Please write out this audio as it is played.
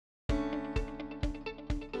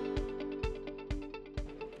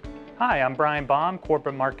Hi, I'm Brian Baum,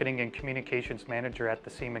 Corporate Marketing and Communications Manager at the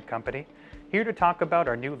Siemon Company, here to talk about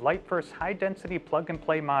our new LightVerse high-density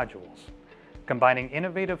plug-and-play modules. Combining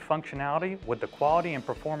innovative functionality with the quality and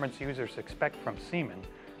performance users expect from Siemon,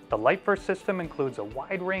 the LightVerse system includes a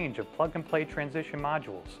wide range of plug-and-play transition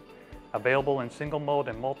modules. Available in single-mode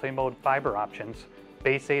and multi-mode fiber options,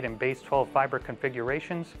 base 8 and base 12 fiber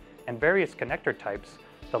configurations, and various connector types,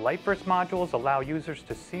 the LightVerse modules allow users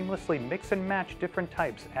to seamlessly mix and match different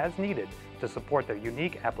types as needed to support their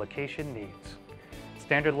unique application needs.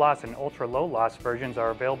 Standard loss and ultra-low loss versions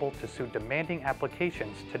are available to suit demanding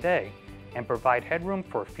applications today and provide headroom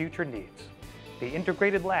for future needs. The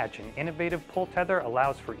integrated latch and innovative pull tether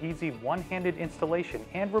allows for easy one-handed installation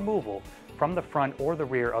and removal from the front or the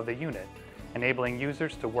rear of the unit, enabling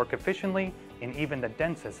users to work efficiently in even the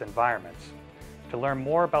densest environments. To learn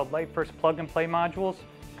more about LightVerse plug-and-play modules,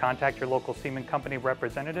 contact your local Siemon Company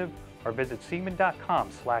representative or visit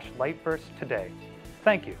siemon.com/lightverse today.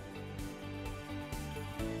 Thank you.